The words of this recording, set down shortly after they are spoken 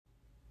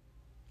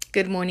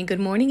Good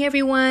morning,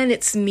 everyone.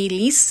 It's me,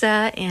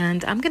 Lisa,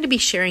 and I'm going to be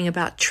sharing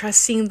about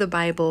trusting the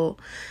Bible,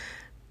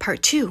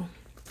 part 2.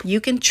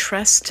 You can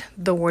trust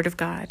the Word of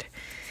God.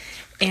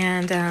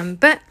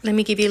 But let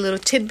me give you a little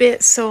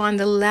tidbit. So on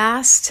the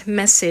last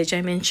message,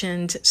 I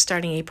mentioned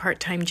starting a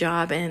part-time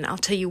job, and I'll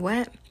tell you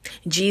what,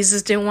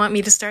 Jesus didn't want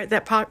me to start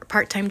that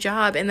part-time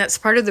job, and that's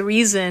part of the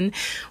reason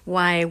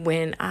why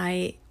when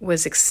I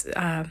was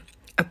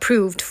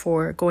approved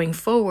for going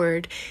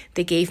forward,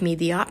 they gave me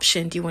the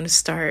option, do you want to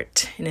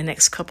start in the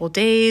next couple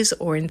days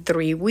or in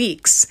 3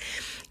 weeks?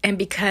 And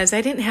because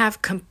I didn't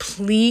have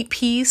complete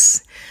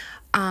peace,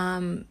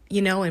 in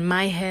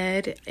my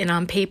head and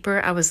on paper,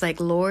 I was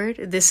like, Lord,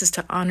 this is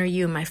to honor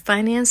you in my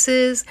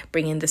finances,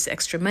 bring in this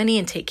extra money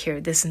and take care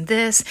of this and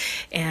this.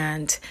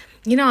 And,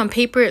 on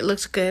paper, it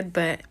looks good,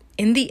 but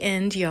in the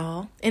end,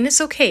 y'all, and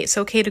it's okay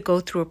to go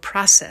through a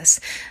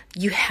process.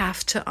 You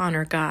have to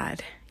honor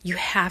God. You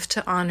have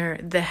to honor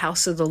the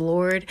house of the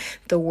Lord,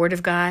 the Word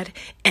of God.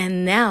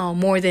 And now,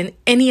 more than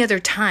any other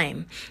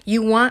time,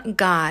 you want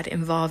God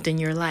involved in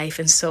your life.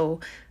 And so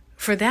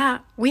for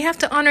that, we have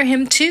to honor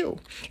Him too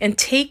and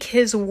take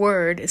His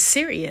word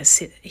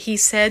serious. He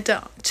said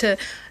to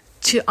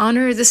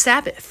honor the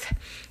Sabbath,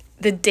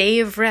 the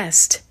day of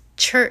rest,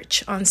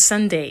 church on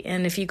Sunday.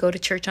 And if you go to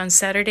church on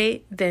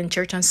Saturday, then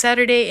church on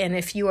Saturday. And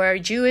if you are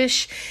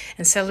Jewish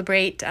and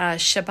celebrate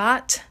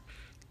Shabbat,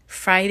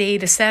 Friday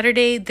to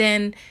Saturday,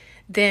 then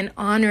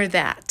honor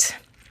that.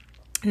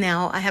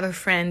 Now, I have a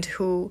friend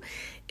who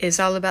is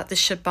all about the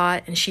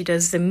Shabbat, and she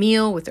does the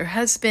meal with her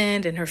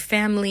husband and her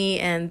family,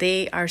 and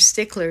they are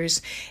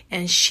sticklers.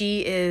 And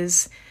she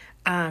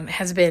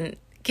has been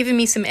giving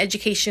me some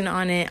education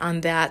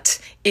on that.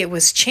 It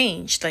was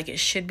changed, like it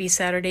should be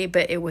Saturday,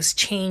 but it was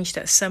changed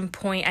at some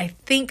point, I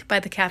think, by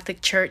the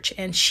Catholic Church,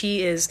 and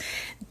she is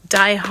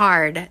die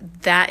hard.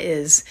 That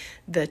is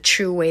the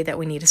true way that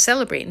we need to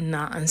celebrate,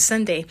 not on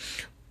Sunday.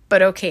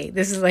 But okay,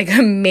 this is like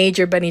a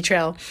major bunny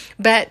trail.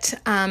 But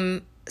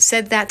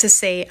said that to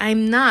say,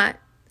 I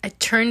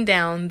turned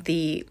down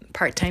the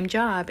part-time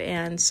job.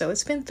 And so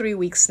it's been 3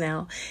 weeks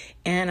now.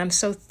 And I'm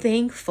so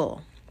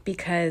thankful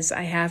because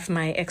I have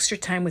my extra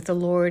time with the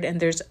Lord. And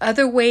there's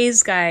other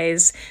ways,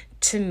 guys,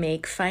 to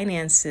make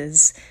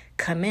finances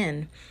come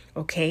in.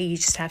 Okay, you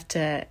just have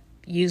to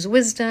use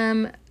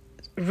wisdom,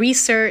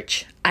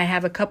 research. I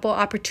have a couple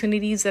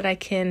opportunities that I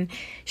can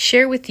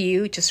share with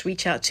you. Just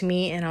reach out to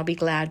me and I'll be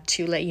glad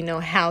to let you know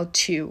how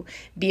to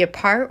be a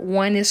part.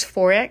 One is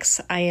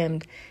Forex. I am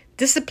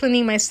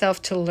disciplining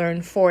myself to learn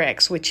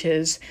Forex,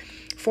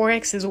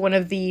 Forex is one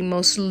of the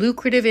most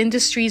lucrative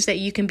industries that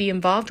you can be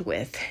involved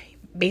with.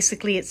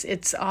 Basically,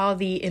 it's all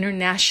the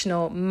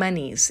international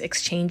monies,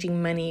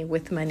 exchanging money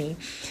with money.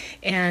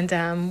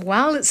 And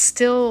while it's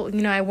still,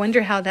 I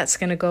wonder how that's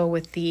going to go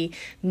with the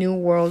new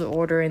world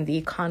order and the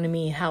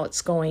economy, how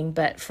it's going.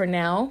 But for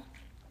now,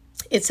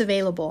 it's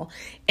available.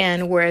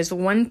 And whereas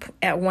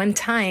at one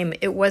time,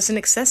 it wasn't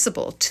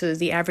accessible to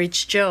the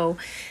average Joe.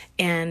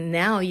 And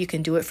now you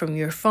can do it from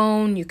your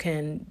phone. You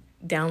can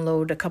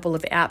download a couple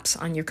of apps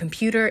on your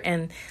computer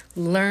and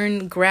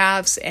learn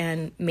graphs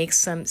and make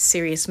some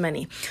serious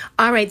money.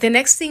 All right, the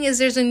next thing is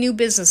there's a new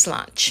business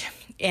launch,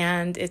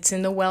 and it's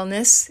in the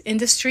wellness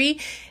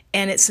industry,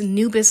 and it's a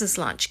new business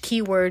launch.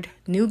 Keyword,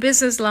 new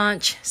business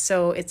launch.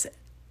 So it's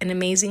an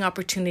amazing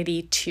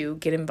opportunity to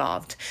get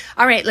involved.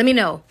 All right, let me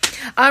know.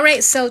 All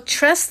right, so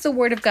trust the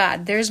Word of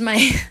God. There's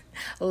my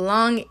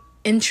long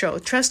intro.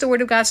 Trust the Word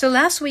of God. So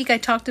last week I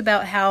talked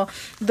about how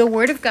the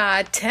Word of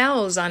God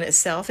tells on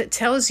itself. It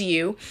tells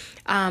you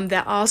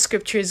that all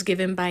Scripture is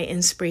given by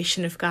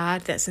inspiration of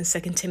God. That's in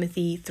 2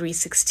 Timothy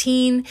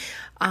 3:16,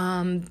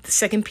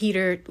 2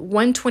 Peter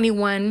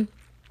 1:21.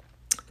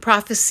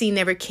 Prophecy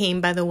never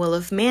came by the will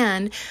of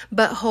man,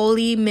 but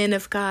holy men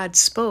of God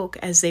spoke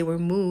as they were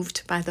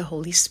moved by the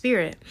Holy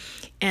Spirit.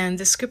 And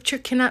the scripture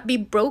cannot be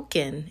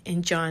broken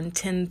in John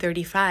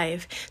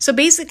 10:35. So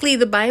basically,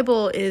 the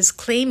Bible is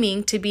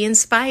claiming to be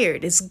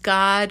inspired. It's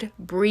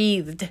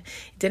God-breathed. It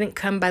didn't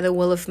come by the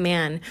will of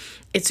man.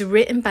 It's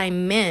written by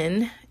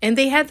men, and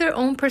they had their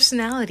own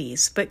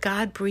personalities, but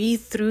God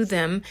breathed through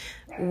them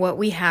what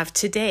we have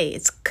today.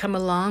 It's come a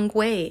long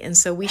way. And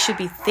so we should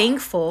be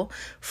thankful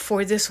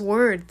for this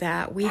word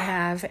that we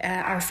have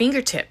at our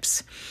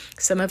fingertips.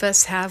 Some of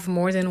us have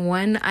more than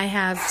one. I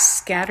have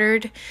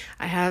scattered.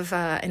 I have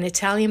an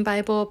Italian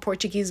Bible,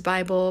 Portuguese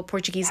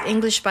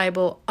English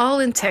Bible, all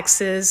in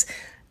Texas.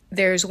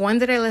 There's one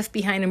that I left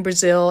behind in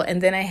Brazil.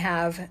 And then I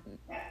have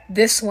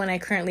this one I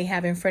currently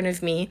have in front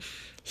of me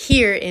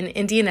here in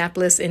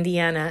Indianapolis,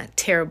 Indiana.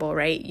 Terrible,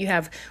 right? You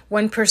have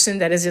one person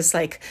that is just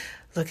like,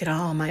 look at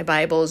all my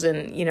Bibles,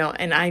 and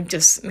and I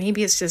just,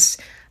 maybe it's just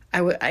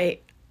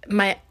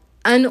my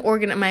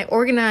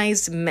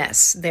organized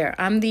mess there.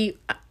 I'm the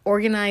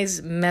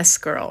organized mess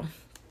girl.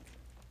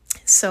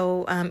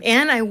 So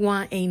and I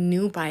want a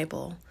new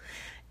Bible,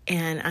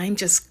 And I'm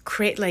just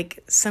like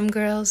some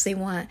girls, they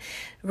want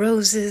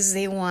roses,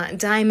 they want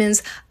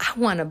diamonds. I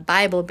want a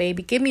Bible,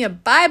 baby. Give me a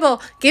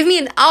Bible. Give me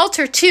an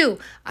altar too.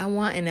 I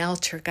want an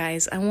altar,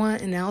 guys. I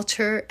want an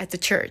altar at the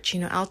church,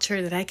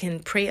 altar that I can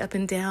pray up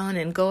and down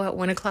and go at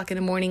 1 o'clock in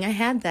the morning. I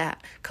had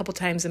that a couple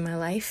times in my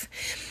life.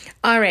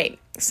 All right.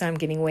 So I'm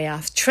getting way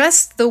off.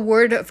 Trust the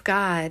word of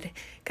God,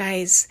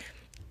 guys.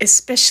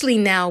 Especially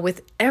now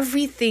with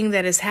everything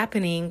that is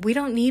happening, we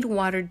don't need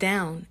watered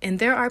down. And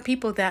there are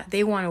people that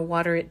they want to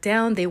water it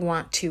down. They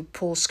want to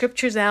pull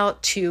scriptures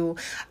out to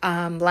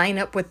line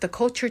up with the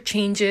culture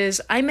changes.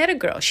 I met a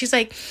girl. She's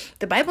like,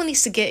 the Bible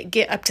needs to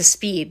get up to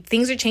speed.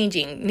 Things are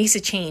changing, needs to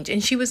change.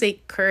 And she was a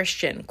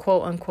Christian,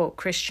 quote unquote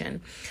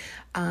Christian.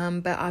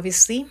 But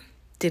obviously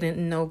didn't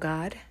know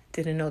God,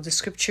 didn't know the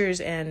scriptures,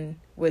 and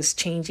was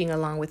changing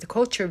along with the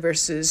culture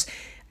versus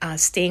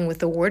staying with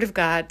the word of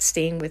God,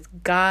 staying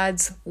with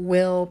God's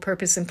will,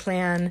 purpose, and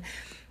plan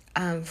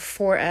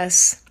for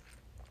us,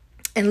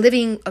 and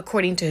living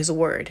according to his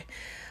word.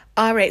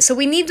 All right, so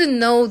we need to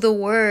know the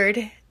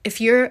word. If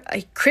you're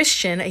a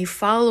Christian, a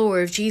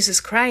follower of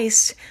Jesus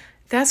Christ,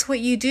 that's what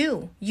you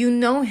do. You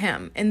know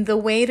him. And the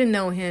way to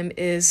know him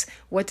is,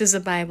 what does the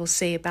Bible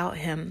say about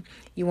him?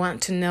 You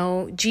want to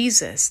know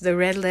Jesus, the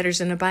red letters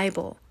in the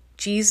Bible.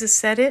 Jesus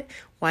said it.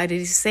 Why did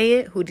he say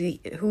it? Who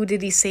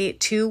did he say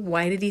it to?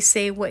 Why did he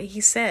say what he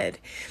said?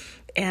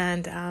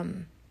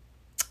 And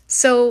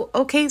so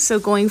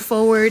going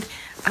forward,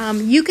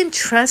 you can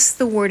trust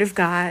the word of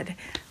God.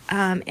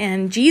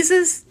 And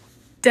Jesus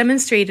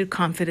demonstrated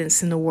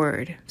confidence in the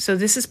word. So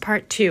this is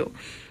part 2.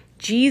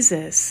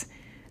 Jesus,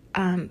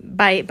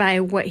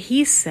 by what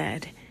he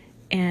said,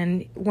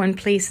 and one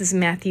place is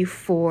Matthew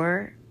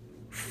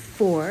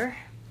 4:4.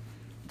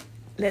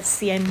 Let's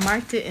see, I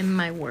marked it in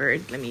my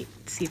word. Let me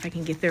see if I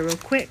can get there real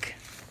quick.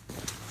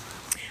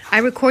 I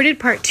recorded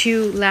part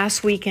 2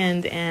 last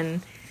weekend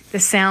and the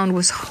sound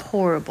was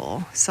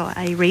horrible. So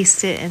I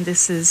erased it and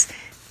this is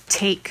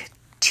take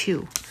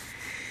 2.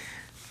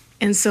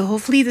 And so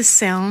hopefully the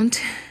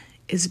sound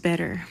is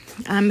better.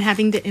 I'm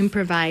having to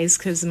improvise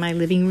because my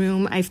living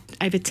room,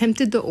 I've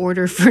attempted to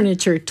order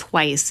furniture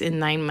twice in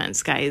 9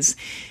 months, guys.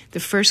 The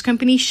first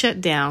company shut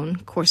down.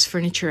 Of course,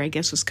 furniture, I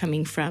guess, was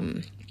coming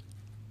from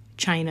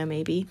China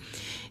maybe.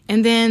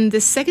 And then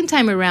the second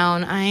time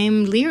around,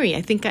 I'm leery.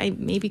 I think I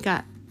maybe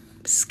got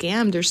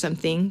scammed or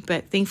something,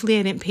 but thankfully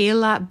I didn't pay a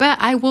lot, but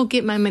I will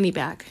get my money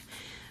back.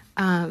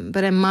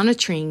 But I'm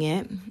monitoring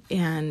it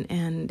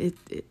and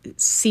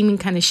it's seeming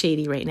kind of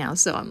shady right now.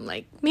 So I'm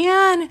like,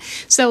 man.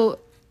 So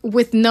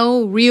with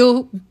no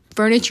real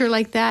furniture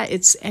like that,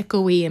 it's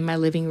echoey in my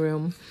living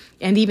room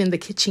and even the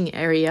kitchen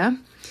area.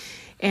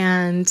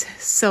 And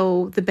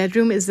so the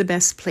bedroom is the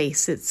best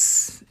place.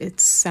 It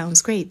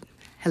sounds great.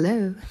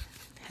 Hello.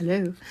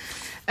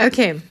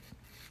 Okay.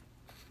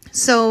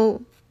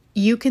 So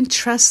you can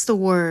trust the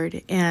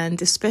word,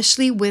 and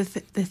especially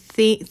with the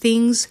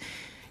things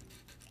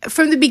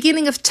from the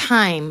beginning of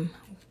time,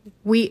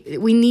 we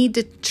need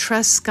to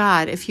trust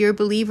God. If you're a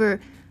believer,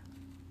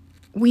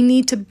 we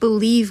need to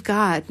believe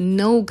God,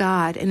 know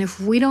God. And if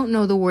we don't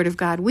know the word of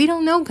God, we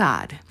don't know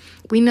God.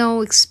 We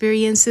know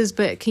experiences,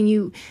 but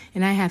and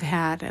I have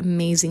had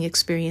amazing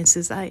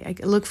experiences. I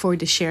look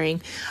forward to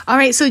sharing. All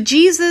right, so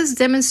Jesus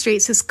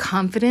demonstrates his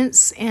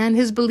confidence and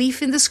his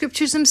belief in the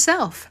scriptures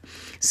himself.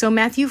 So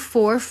Matthew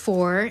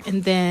 4:4,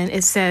 and then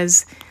it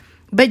says,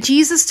 but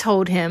Jesus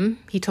told Satan,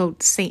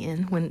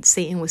 when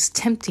Satan was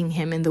tempting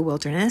him in the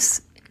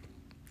wilderness,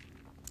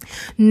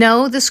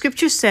 the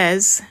scriptures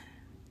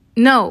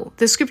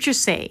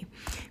say,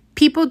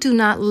 people do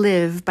not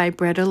live by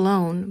bread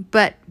alone,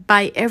 but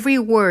by every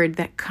word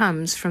that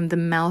comes from the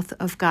mouth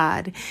of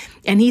God.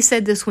 And he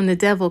said this when the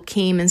devil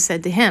came and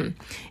said to him,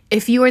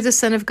 if you are the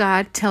Son of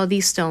God, tell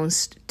these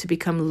stones to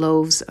become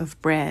loaves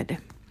of bread.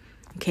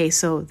 Okay,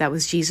 so that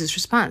was Jesus'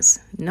 response.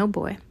 No,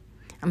 boy,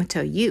 I'm going to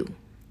tell you,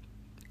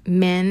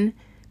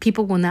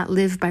 people will not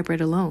live by bread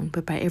alone,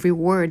 but by every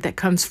word that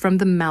comes from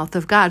the mouth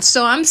of God.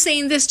 So I'm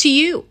saying this to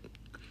you,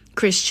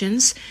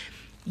 Christians,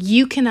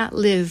 you cannot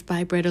live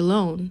by bread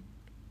alone.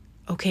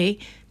 Okay,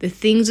 the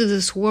things of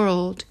this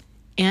world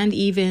and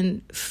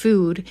even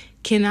food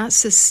cannot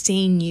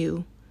sustain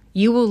you.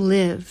 You will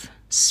live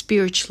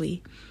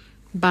spiritually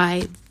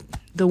by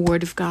the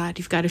word of God.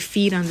 You've got to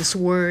feed on this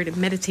word and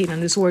meditate on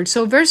this word.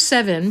 So verse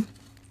 7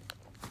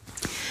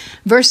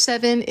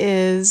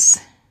 is,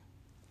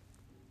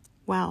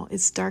 wow,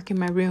 it's dark in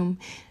my room.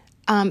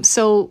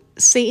 So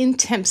Satan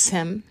tempts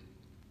him.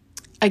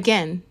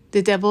 Again,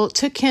 the devil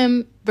took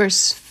him,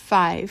 verse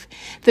 5,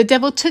 the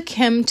devil took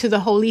him to the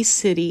holy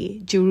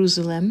city,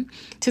 Jerusalem,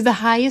 to the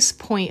highest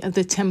point of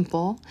the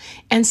temple,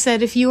 and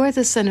said, if you are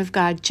the Son of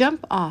God,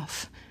 jump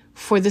off,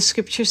 for the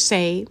scriptures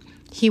say,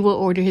 he will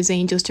order his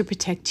angels to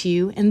protect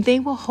you, and they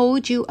will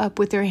hold you up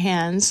with their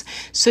hands,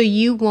 so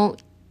you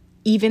won't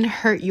even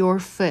hurt your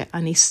foot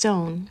on a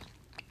stone.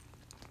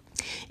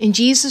 And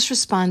Jesus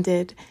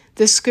responded,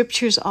 the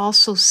scriptures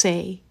also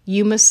say,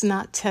 you must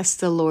not test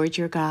the Lord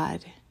your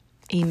God.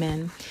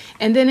 Amen.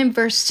 And then in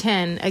verse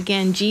 10,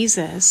 again,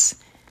 Jesus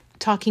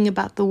talking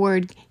about the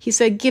word, he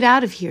said, "Get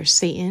out of here,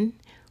 Satan,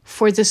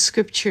 for the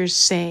scriptures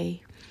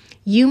say,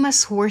 you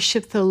must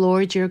worship the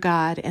Lord your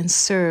God and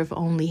serve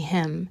only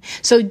him."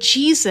 So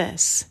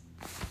Jesus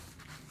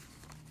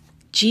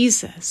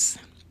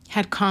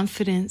had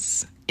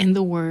confidence in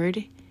the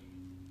word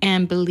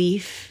and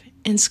belief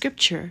in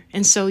scripture.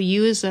 And so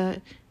you as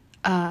a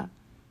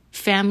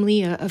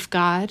family of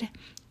God,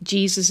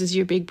 Jesus is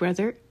your big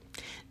brother.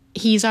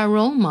 He's our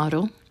role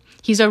model.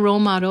 He's our role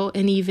model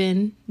in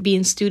even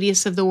being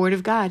studious of the word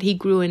of God. He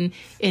grew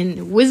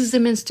in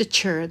wisdom and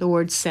stature, the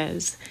word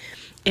says.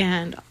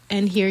 And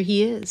here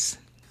he is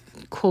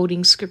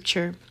quoting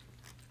scripture.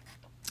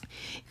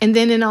 And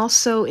then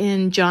also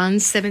in John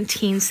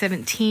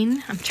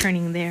 17:17, I'm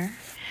turning there.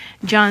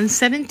 John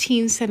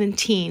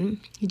 17:17,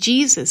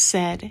 Jesus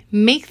said,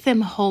 "Make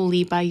them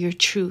holy by your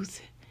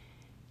truth.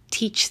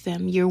 Teach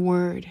them your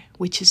word,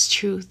 which is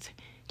truth."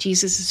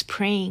 Jesus is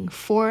praying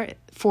for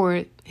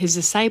his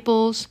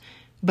disciples,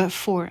 but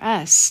for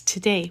us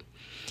today.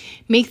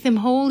 "Make them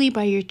holy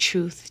by your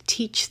truth.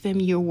 Teach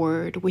them your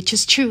word, which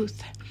is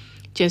truth.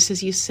 Just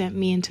as you sent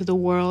me into the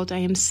world, I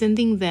am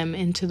sending them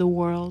into the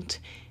world.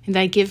 And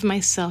I give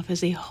myself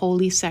as a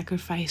holy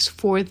sacrifice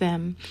for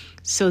them,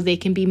 so they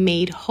can be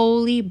made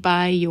holy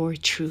by your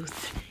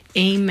truth."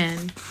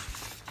 Amen.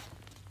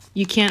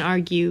 You can't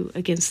argue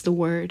against the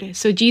word.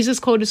 So Jesus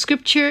quoted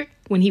scripture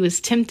when he was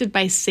tempted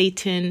by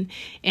Satan,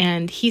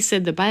 and he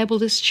said the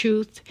Bible is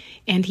truth,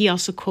 and he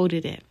also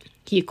quoted it.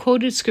 He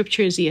quoted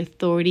scripture as the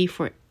authority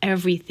for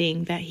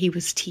everything that he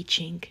was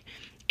teaching.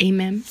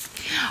 Amen.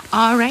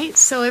 All right.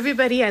 So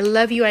everybody, I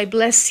love you. I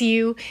bless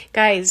you.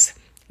 Guys,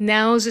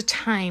 now's a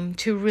time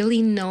to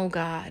really know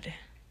God,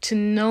 to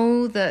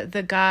know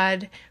the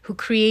God who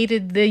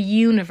created the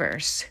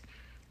universe,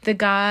 the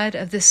God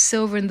of the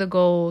silver and the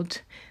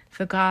gold,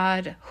 the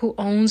God who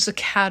owns the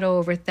cattle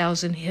over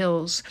 1,000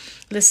 hills.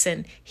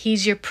 Listen,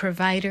 he's your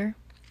provider.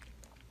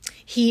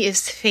 He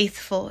is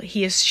faithful.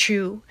 He is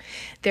true.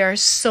 There are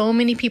so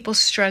many people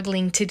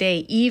struggling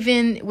today,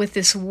 even with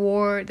this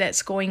war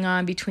that's going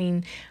on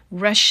between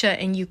Russia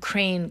and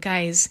Ukraine.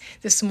 Guys,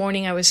 this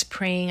morning I was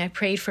praying. I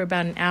prayed for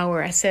about an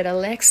hour. I said,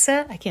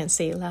 "Alexa," I can't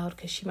say it loud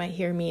because she might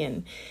hear me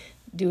and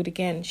do it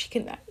again. She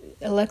can,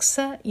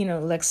 "Alexa,"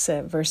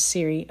 Alexa versus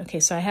Siri. Okay,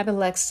 so I have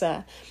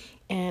Alexa,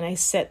 and I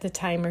set the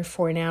timer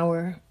for an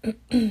hour.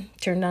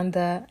 Turned on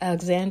the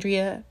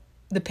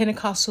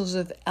Pentecostals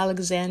of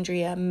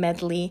Alexandria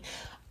medley.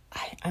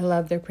 I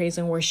love their praise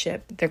and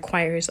worship. Their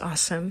choir is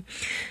awesome.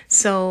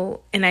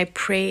 So, and I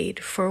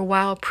prayed for a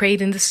while,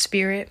 prayed in the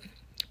spirit,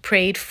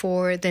 prayed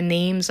for the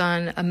names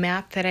on a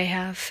map that I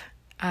have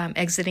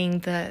exiting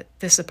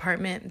this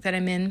apartment that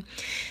I'm in,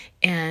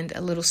 and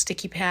a little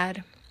sticky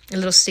pad, a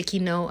little sticky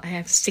note. I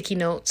have sticky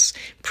notes,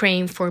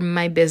 praying for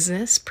my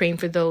business, praying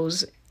for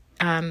those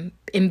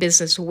in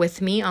business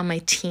with me on my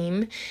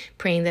team,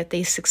 praying that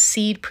they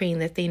succeed, praying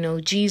that they know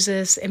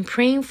Jesus, and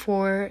praying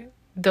for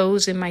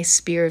those in my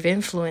sphere of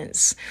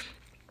influence.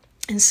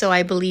 And so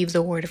I believe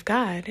the word of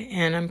God,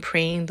 and I'm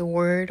praying the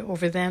word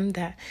over them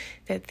that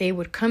they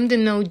would come to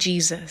know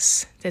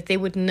Jesus, that they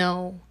would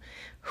know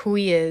who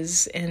he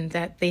is, and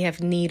that they have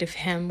need of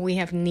him. We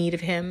have need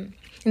of him,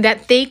 and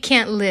that they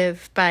can't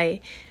live by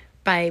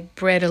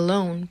bread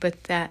alone,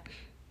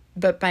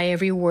 but by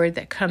every word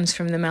that comes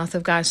from the mouth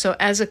of God. So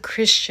as a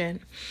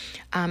Christian,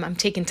 I'm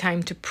taking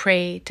time to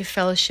pray, to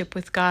fellowship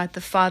with God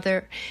the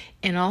Father,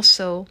 and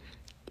also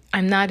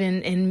I'm not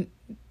in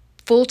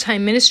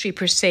full-time ministry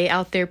per se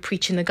out there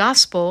preaching the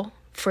gospel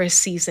for a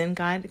season.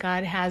 God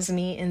has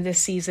me in this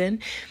season.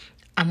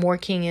 I'm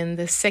working in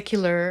the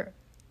secular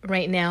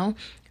right now,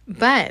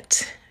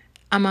 but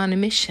I'm on a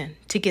mission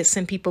to get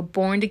some people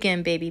born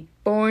again, baby,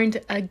 born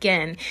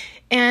again.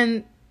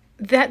 And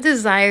that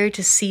desire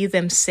to see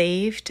them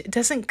saved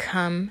doesn't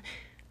come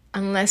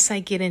unless I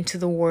get into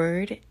the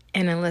word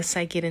and unless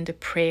I get into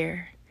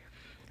prayer.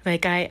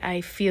 Like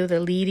I feel the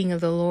leading of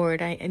the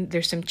Lord. And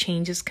there's some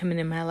changes coming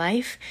in my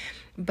life.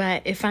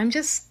 But if I'm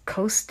just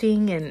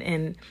coasting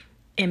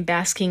and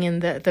basking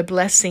in the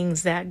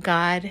blessings that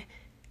God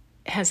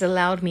has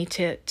allowed me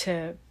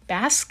to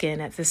bask in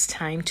at this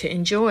time, to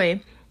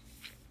enjoy,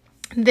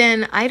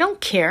 then I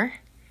don't care.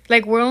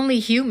 Like, we're only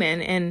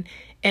human, and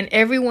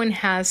everyone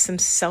has some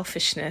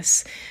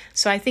selfishness.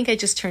 So I think I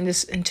just turned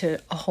this into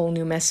a whole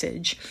new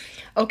message.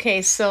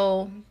 Okay,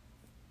 so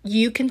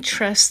you can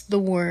trust the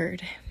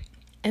word.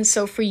 And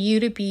so for you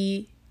to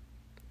be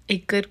a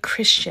good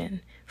Christian,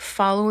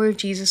 follower of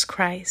Jesus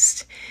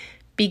Christ,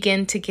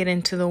 begin to get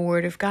into the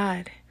word of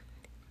God.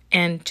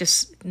 And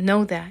just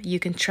know that you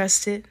can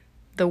trust it.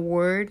 The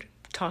word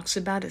talks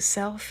about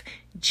itself.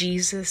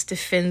 Jesus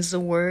defends the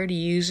word. He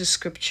uses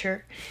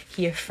scripture.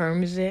 He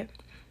affirms it.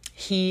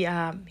 He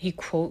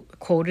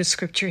quoted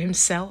scripture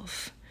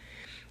himself.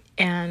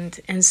 And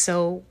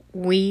so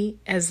we,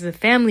 as the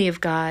family of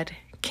God,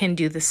 can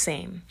do the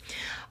same.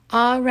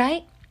 All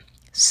right.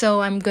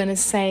 So I'm going to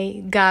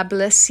say, God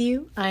bless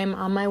you. I'm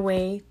on my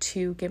way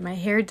to get my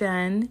hair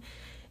done,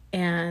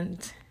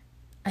 and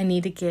I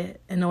need to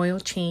get an oil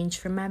change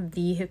for my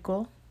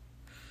vehicle.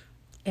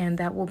 And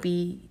that will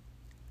be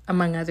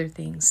among other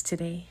things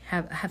today.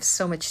 I have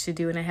so much to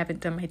do, and I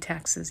haven't done my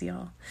taxes,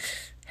 y'all.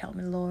 Help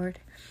me, Lord.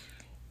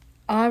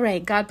 All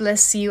right. God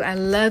bless you. I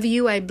love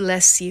you. I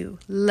bless you.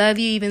 Love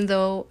you even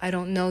though I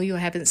don't know you. I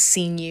haven't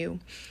seen you.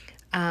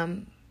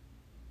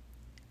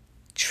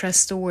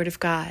 Trust the word of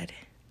God.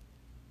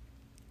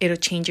 It'll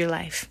change your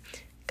life.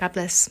 God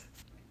bless.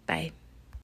 Bye.